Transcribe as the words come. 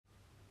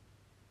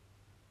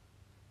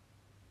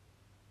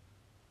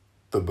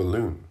The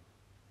balloon.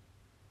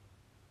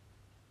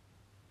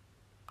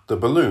 The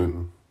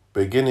balloon,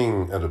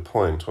 beginning at a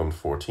point on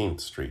 14th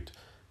Street,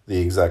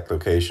 the exact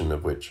location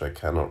of which I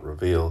cannot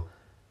reveal,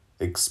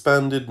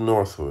 expanded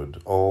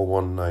northward all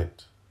one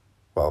night,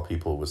 while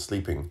people were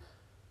sleeping,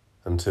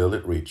 until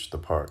it reached the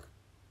park.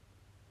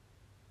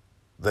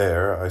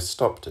 There I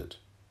stopped it.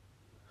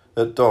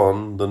 At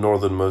dawn, the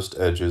northernmost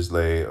edges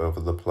lay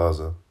over the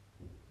plaza.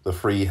 The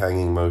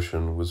free-hanging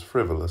motion was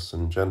frivolous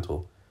and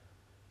gentle,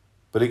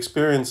 but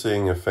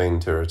experiencing a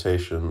faint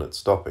irritation at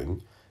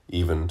stopping,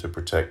 even to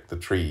protect the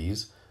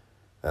trees,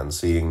 and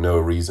seeing no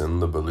reason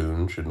the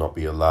balloon should not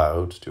be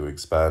allowed to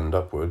expand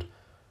upward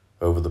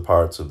over the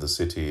parts of the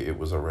city it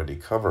was already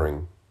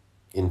covering,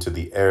 into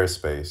the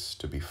airspace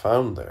to be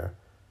found there,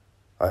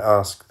 I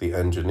asked the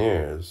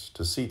engineers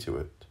to see to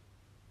it.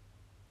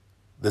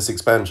 This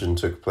expansion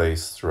took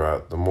place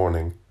throughout the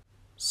morning,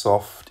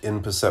 soft,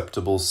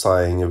 imperceptible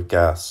sighing of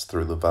gas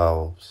through the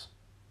valves.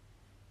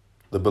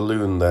 The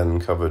balloon then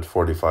covered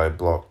 45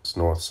 blocks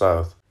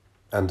north-south,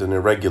 and an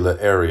irregular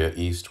area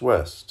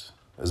east-west,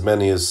 as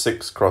many as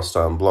 6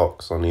 crosstown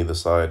blocks on either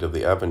side of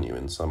the avenue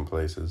in some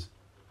places.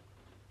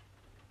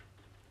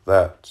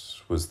 That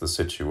was the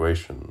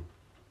situation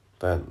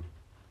then.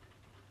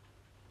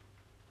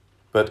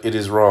 But it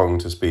is wrong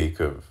to speak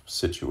of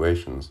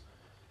situations,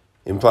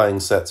 implying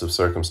sets of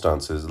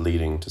circumstances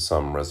leading to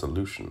some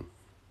resolution,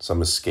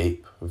 some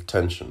escape of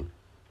tension.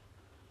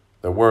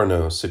 There were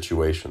no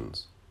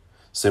situations.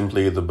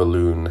 Simply the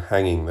balloon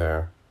hanging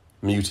there,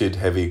 muted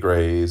heavy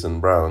greys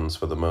and browns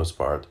for the most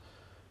part,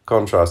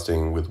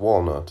 contrasting with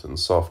walnut and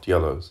soft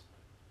yellows.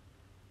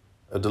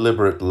 A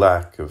deliberate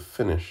lack of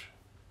finish,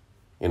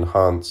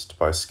 enhanced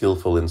by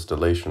skillful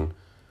installation,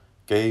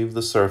 gave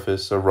the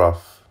surface a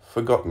rough,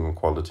 forgotten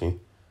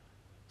quality.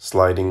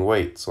 Sliding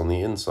weights on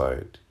the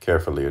inside,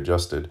 carefully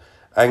adjusted,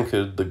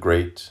 anchored the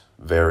great,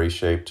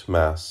 very-shaped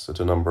mass at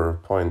a number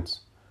of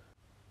points.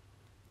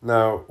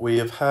 Now, we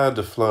have had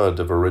a flood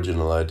of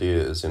original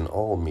ideas in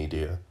all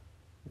media,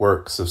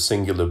 works of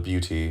singular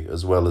beauty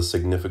as well as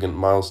significant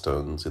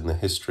milestones in the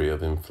history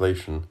of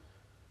inflation.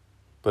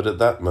 But at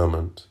that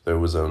moment there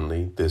was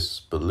only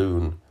this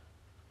balloon,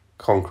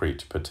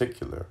 concrete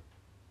particular,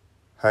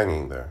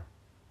 hanging there.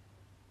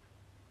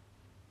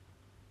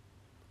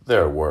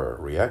 There were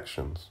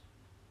reactions.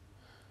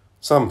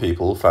 Some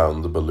people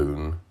found the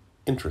balloon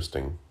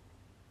interesting.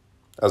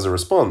 As a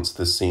response,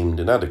 this seemed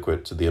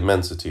inadequate to the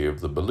immensity of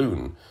the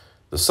balloon,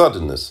 the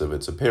suddenness of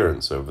its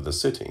appearance over the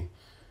city.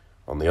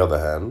 On the other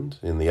hand,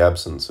 in the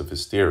absence of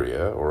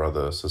hysteria or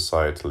other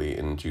societally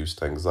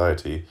induced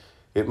anxiety,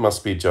 it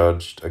must be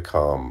judged a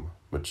calm,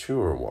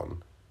 mature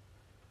one.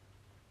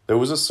 There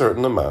was a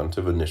certain amount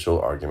of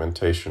initial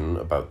argumentation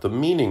about the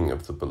meaning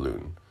of the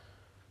balloon.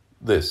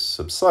 This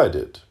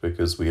subsided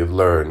because we have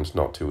learned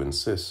not to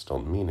insist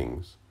on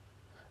meanings,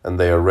 and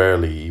they are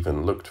rarely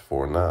even looked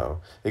for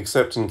now,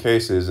 except in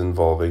cases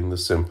involving the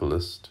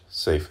simplest,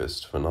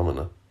 safest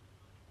phenomena.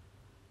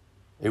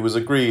 It was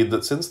agreed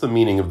that since the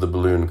meaning of the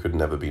balloon could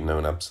never be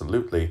known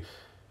absolutely,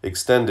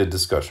 extended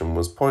discussion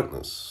was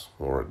pointless,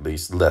 or at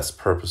least less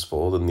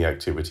purposeful than the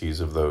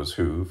activities of those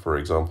who, for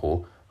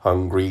example,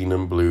 hung green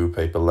and blue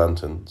paper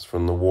lanterns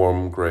from the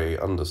warm grey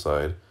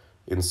underside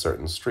in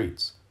certain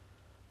streets,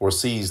 or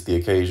seized the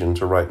occasion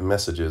to write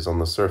messages on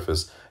the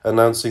surface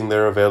announcing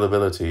their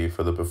availability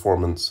for the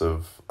performance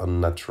of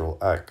unnatural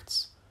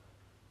acts,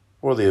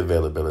 or the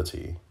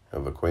availability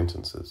of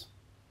acquaintances.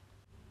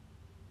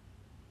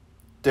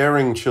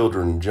 Daring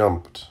children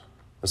jumped,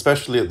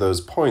 especially at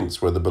those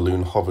points where the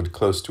balloon hovered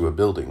close to a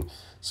building,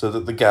 so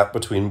that the gap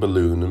between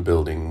balloon and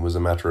building was a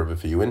matter of a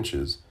few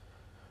inches,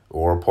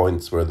 or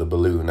points where the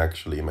balloon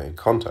actually made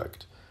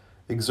contact,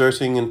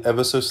 exerting an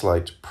ever so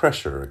slight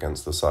pressure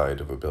against the side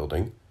of a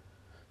building,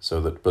 so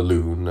that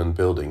balloon and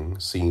building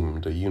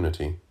seemed a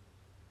unity.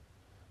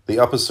 The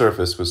upper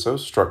surface was so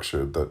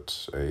structured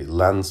that a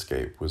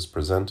landscape was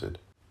presented,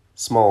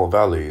 small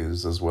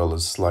valleys as well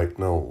as slight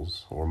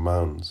knolls or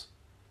mounds.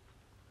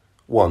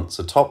 Once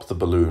atop the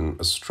balloon,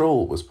 a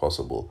stroll was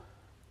possible,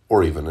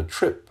 or even a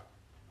trip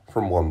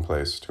from one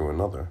place to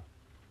another.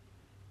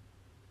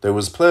 There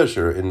was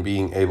pleasure in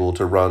being able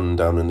to run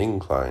down an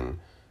incline,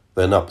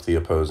 then up the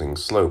opposing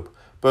slope,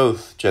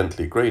 both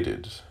gently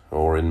graded,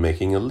 or in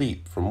making a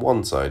leap from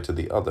one side to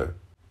the other.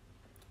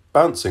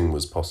 Bouncing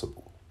was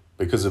possible,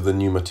 because of the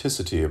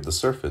pneumaticity of the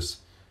surface,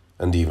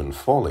 and even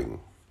falling,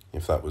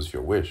 if that was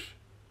your wish.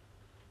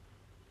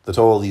 That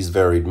all these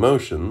varied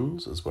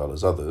motions, as well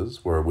as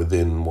others, were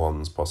within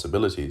one's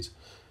possibilities,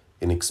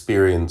 in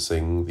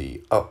experiencing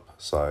the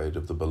up side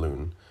of the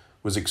balloon,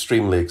 was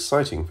extremely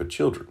exciting for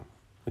children,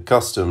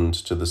 accustomed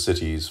to the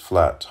city's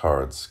flat,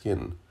 hard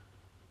skin.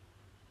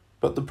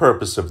 But the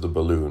purpose of the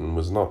balloon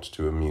was not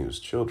to amuse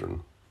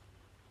children.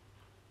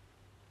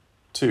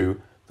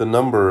 2. The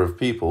number of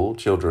people,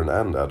 children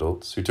and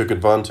adults, who took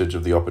advantage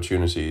of the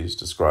opportunities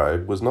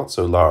described was not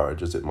so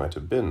large as it might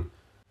have been.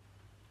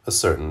 A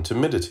certain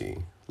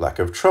timidity, lack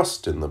of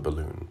trust in the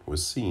balloon,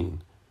 was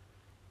seen.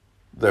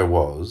 There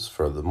was,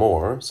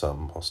 furthermore,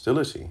 some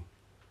hostility.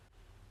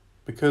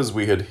 Because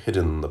we had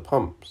hidden the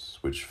pumps,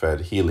 which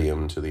fed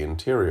helium to the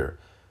interior,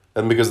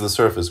 and because the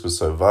surface was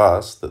so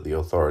vast that the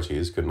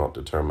authorities could not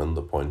determine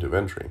the point of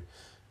entry,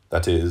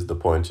 that is, the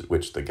point at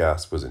which the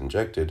gas was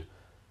injected,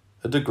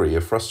 a degree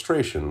of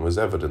frustration was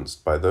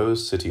evidenced by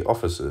those city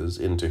officers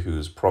into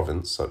whose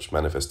province such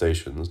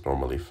manifestations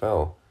normally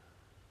fell.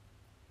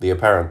 The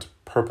apparent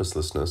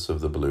purposelessness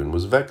of the balloon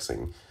was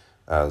vexing,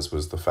 as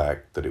was the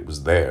fact that it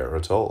was there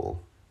at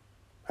all.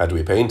 Had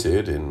we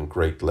painted, in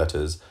great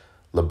letters,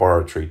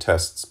 "Laboratory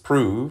tests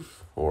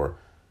prove," or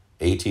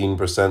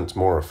 18%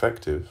 more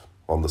effective,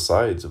 on the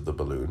sides of the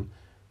balloon,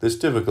 this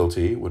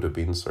difficulty would have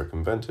been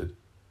circumvented.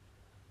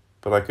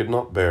 But I could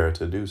not bear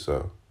to do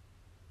so.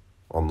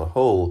 On the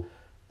whole,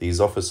 these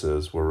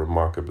officers were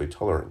remarkably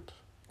tolerant,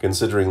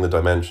 considering the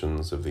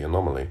dimensions of the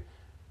anomaly,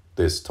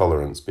 this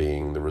tolerance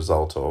being the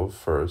result of,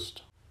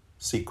 first,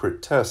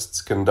 secret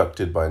tests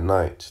conducted by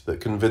night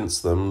that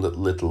convinced them that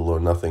little or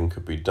nothing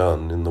could be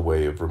done in the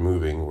way of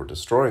removing or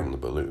destroying the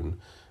balloon,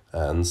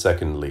 and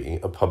secondly,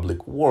 a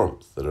public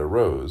warmth that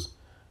arose,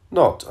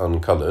 not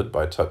uncolored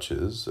by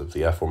touches of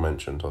the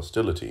aforementioned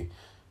hostility,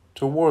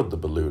 toward the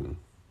balloon,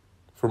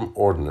 from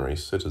ordinary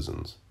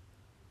citizens.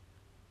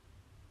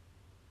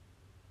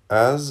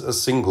 As a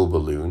single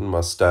balloon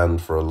must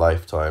stand for a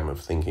lifetime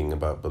of thinking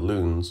about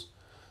balloons,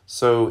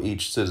 so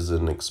each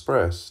citizen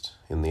expressed,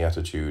 in the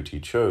attitude he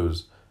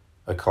chose,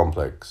 a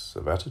complex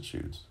of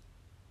attitudes.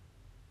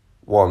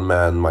 One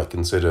man might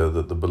consider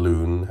that the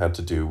balloon had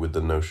to do with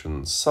the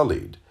notion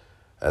sullied,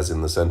 as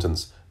in the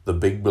sentence, "The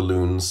big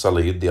balloon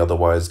sullied the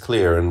otherwise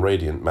clear and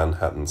radiant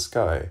Manhattan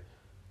sky."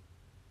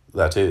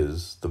 That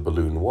is, the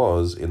balloon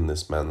was, in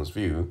this man's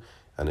view,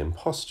 an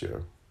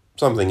imposture,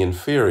 something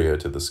inferior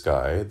to the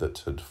sky that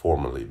had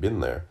formerly been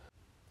there,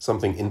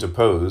 something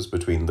interposed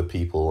between the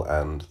people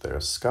and their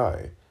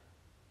sky.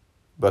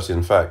 But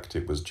in fact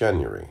it was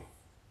January.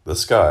 The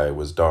sky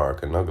was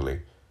dark and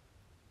ugly.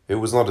 It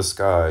was not a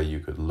sky you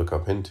could look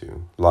up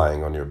into,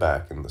 lying on your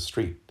back in the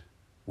street,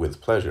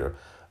 with pleasure,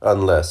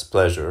 unless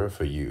pleasure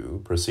for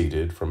you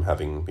proceeded from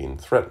having been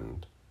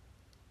threatened,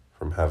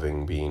 from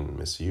having been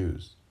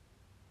misused.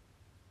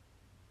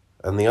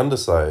 And the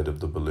underside of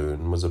the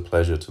balloon was a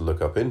pleasure to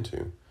look up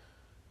into.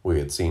 We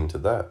had seen to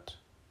that.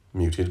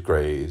 Muted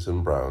greys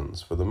and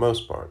browns for the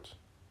most part,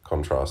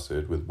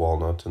 contrasted with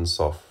walnut and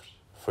soft,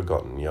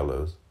 forgotten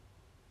yellows.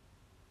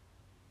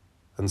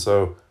 And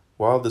so,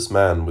 while this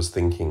man was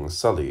thinking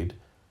sullied,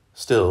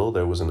 still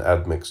there was an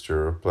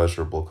admixture of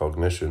pleasurable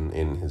cognition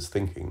in his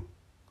thinking,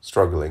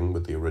 struggling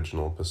with the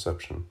original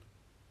perception.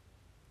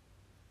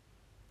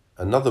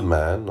 Another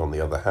man, on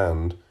the other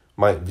hand,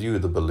 might view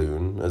the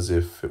balloon as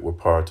if it were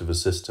part of a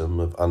system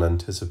of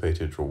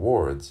unanticipated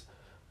rewards,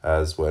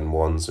 as when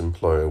one's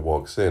employer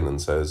walks in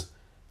and says,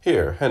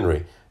 "Here,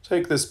 Henry,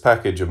 take this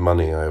package of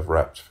money I have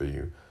wrapped for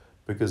you,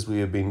 because we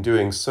have been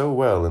doing so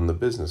well in the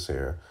business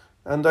here,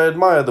 and I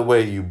admire the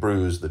way you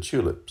bruise the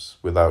tulips,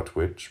 without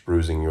which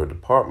bruising your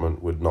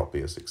department would not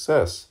be a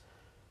success,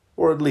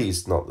 or at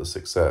least not the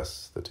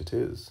success that it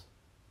is."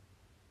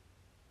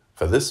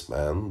 For this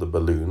man, the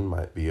balloon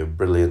might be a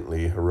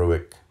brilliantly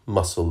heroic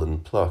muscle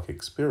and pluck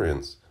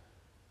experience,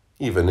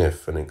 even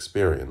if an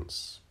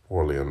experience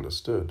poorly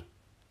understood.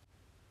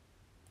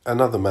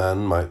 Another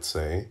man might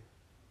say,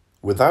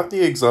 without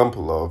the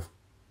example of,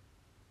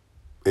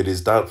 "It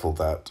is doubtful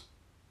that,"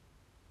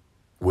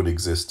 would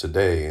exist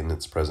today in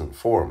its present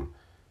form,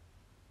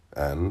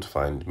 and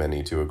find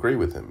many to agree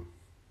with him,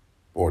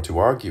 or to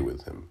argue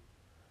with him.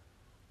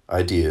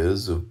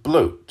 Ideas of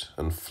bloat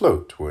and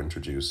float were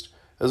introduced,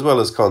 as well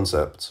as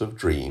concepts of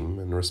dream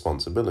and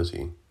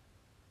responsibility.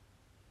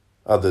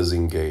 Others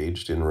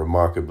engaged in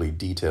remarkably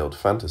detailed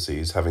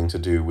fantasies having to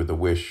do with a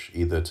wish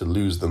either to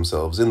lose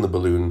themselves in the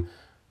balloon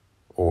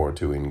or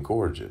to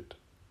engorge it.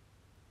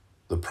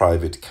 The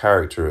private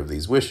character of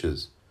these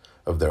wishes,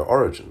 of their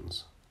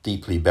origins,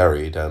 deeply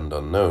buried and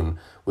unknown,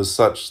 was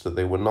such that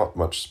they were not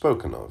much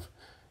spoken of,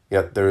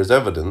 yet there is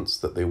evidence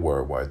that they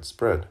were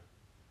widespread.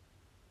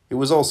 It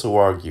was also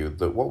argued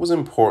that what was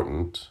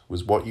important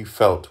was what you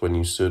felt when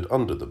you stood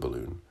under the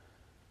balloon.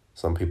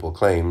 Some people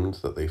claimed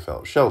that they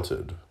felt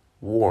sheltered,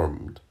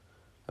 warmed,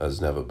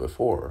 as never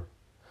before,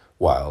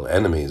 while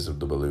enemies of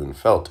the balloon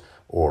felt,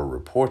 or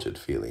reported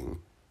feeling,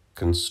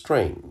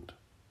 constrained,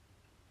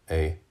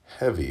 a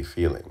heavy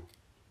feeling.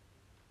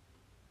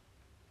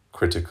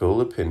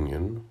 Critical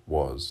opinion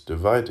was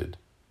divided.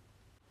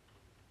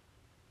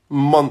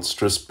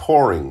 Monstrous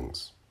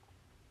pourings.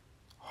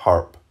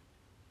 Harp.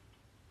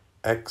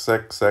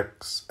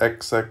 XXX,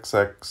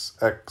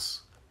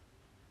 XXXX.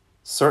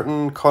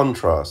 Certain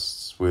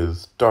contrasts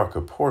with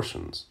darker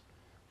portions.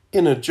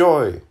 Inner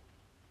joy.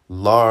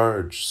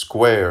 Large,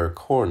 square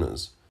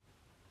corners.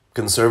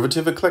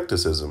 Conservative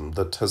eclecticism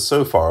that has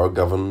so far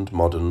governed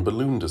modern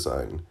balloon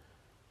design.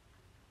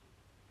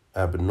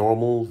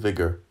 Abnormal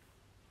vigor.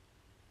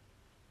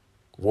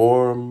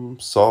 Warm,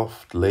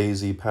 soft,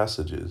 lazy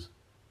passages.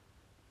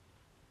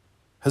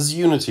 Has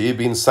unity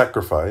been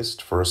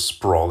sacrificed for a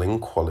sprawling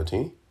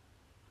quality?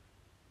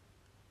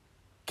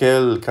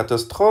 Quelle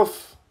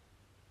catastrophe!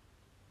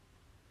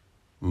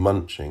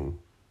 munching.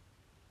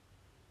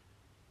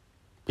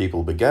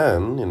 People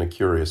began, in a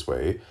curious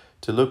way,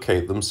 to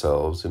locate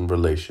themselves in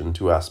relation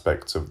to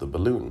aspects of the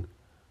balloon.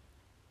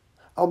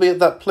 I'll be at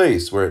that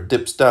place where it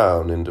dips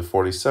down into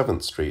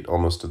 47th Street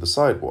almost to the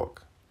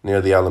sidewalk,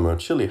 near the Alamo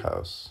Chili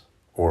House.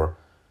 Or,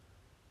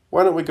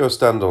 why don't we go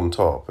stand on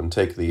top and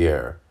take the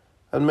air,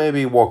 and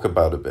maybe walk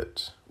about a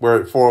bit, where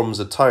it forms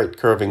a tight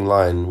curving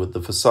line with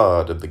the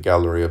facade of the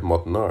Gallery of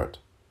Modern Art.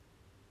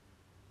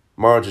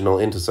 Marginal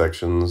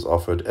intersections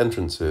offered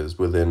entrances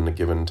within a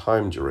given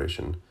time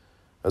duration,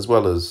 as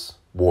well as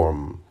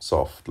warm,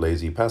 soft,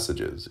 lazy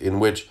passages, in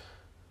which...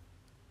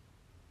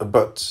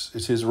 But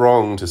it is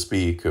wrong to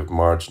speak of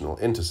marginal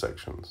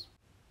intersections.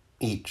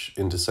 Each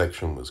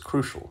intersection was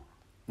crucial.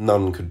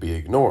 None could be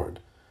ignored,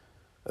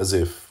 as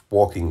if,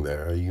 walking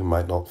there, you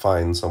might not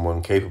find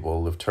someone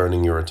capable of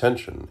turning your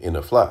attention, in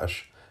a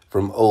flash,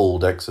 from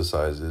old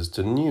exercises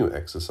to new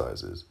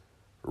exercises,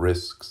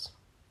 risks,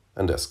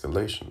 and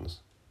escalations.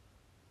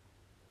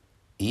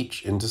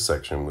 Each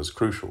intersection was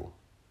crucial.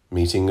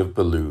 Meeting of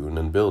balloon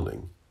and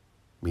building.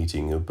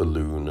 Meeting of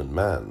balloon and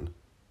man.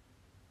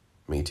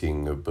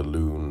 Meeting of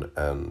balloon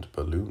and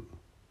balloon.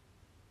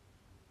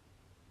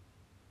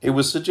 It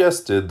was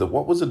suggested that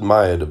what was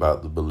admired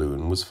about the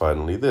balloon was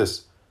finally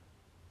this,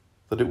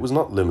 that it was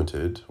not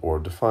limited or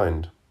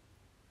defined.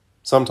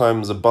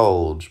 Sometimes a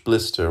bulge,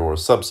 blister, or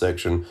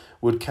subsection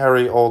would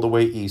carry all the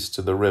way east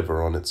to the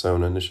river on its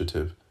own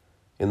initiative,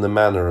 in the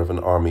manner of an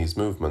army's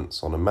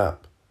movements on a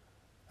map,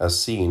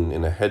 as seen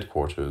in a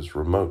headquarters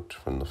remote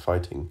from the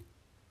fighting.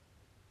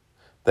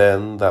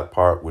 Then that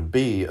part would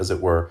be, as it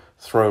were,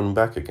 thrown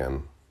back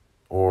again,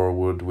 or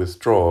would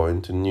withdraw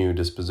into new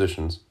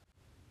dispositions.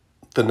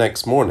 The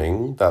next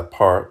morning, that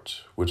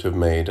part would have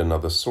made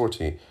another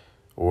sortie,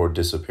 or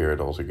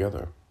disappeared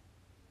altogether.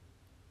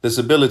 This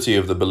ability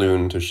of the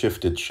balloon to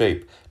shift its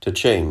shape, to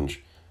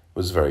change,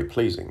 was very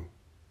pleasing,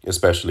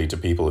 especially to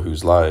people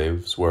whose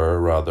lives were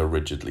rather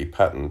rigidly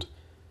patterned,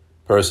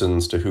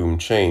 persons to whom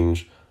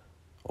change,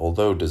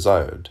 although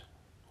desired,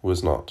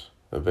 was not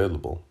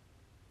available.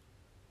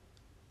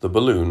 The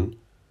balloon,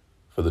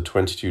 for the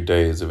 22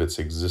 days of its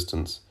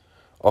existence,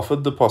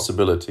 offered the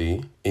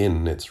possibility,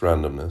 in its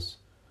randomness,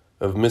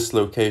 of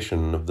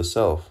mislocation of the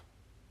self,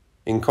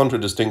 in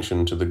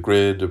contradistinction to the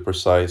grid of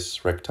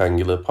precise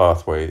rectangular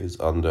pathways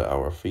under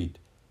our feet.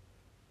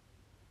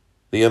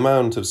 The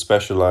amount of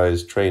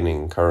specialized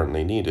training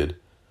currently needed,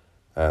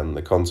 and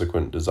the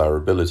consequent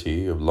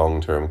desirability of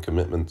long-term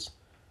commitments,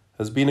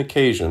 has been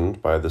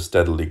occasioned by the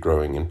steadily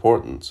growing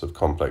importance of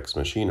complex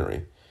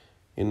machinery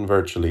in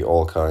virtually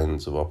all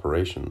kinds of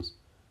operations.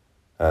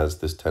 As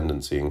this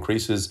tendency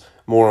increases,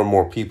 more and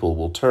more people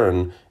will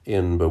turn,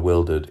 in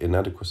bewildered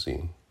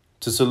inadequacy,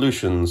 to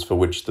solutions for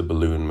which the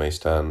balloon may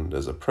stand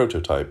as a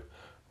prototype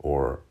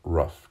or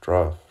rough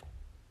draft.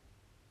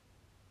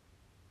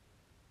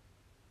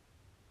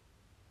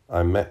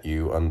 I met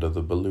you under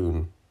the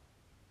balloon,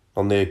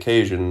 on the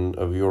occasion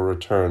of your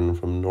return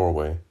from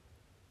Norway.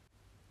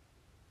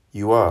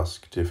 You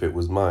asked if it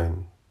was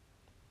mine.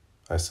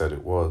 I said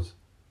it was.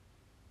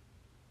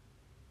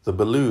 The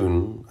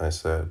balloon, I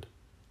said,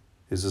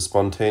 is a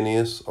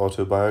spontaneous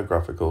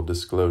autobiographical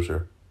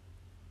disclosure,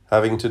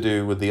 having to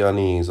do with the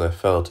unease I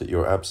felt at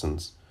your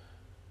absence,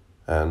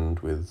 and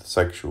with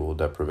sexual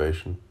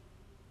deprivation.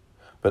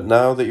 But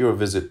now that your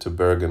visit to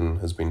Bergen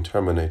has been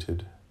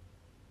terminated,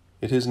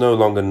 it is no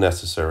longer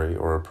necessary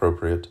or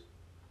appropriate.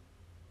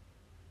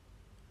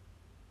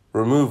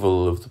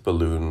 Removal of the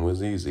balloon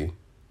was easy.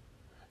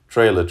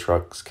 Trailer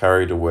trucks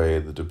carried away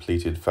the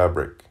depleted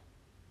fabric,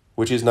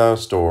 which is now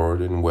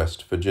stored in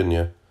West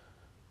Virginia,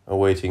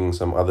 awaiting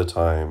some other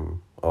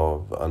time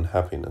of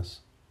unhappiness.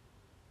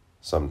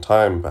 Some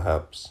time,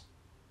 perhaps,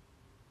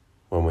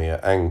 when we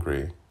are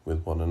angry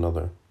with one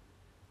another.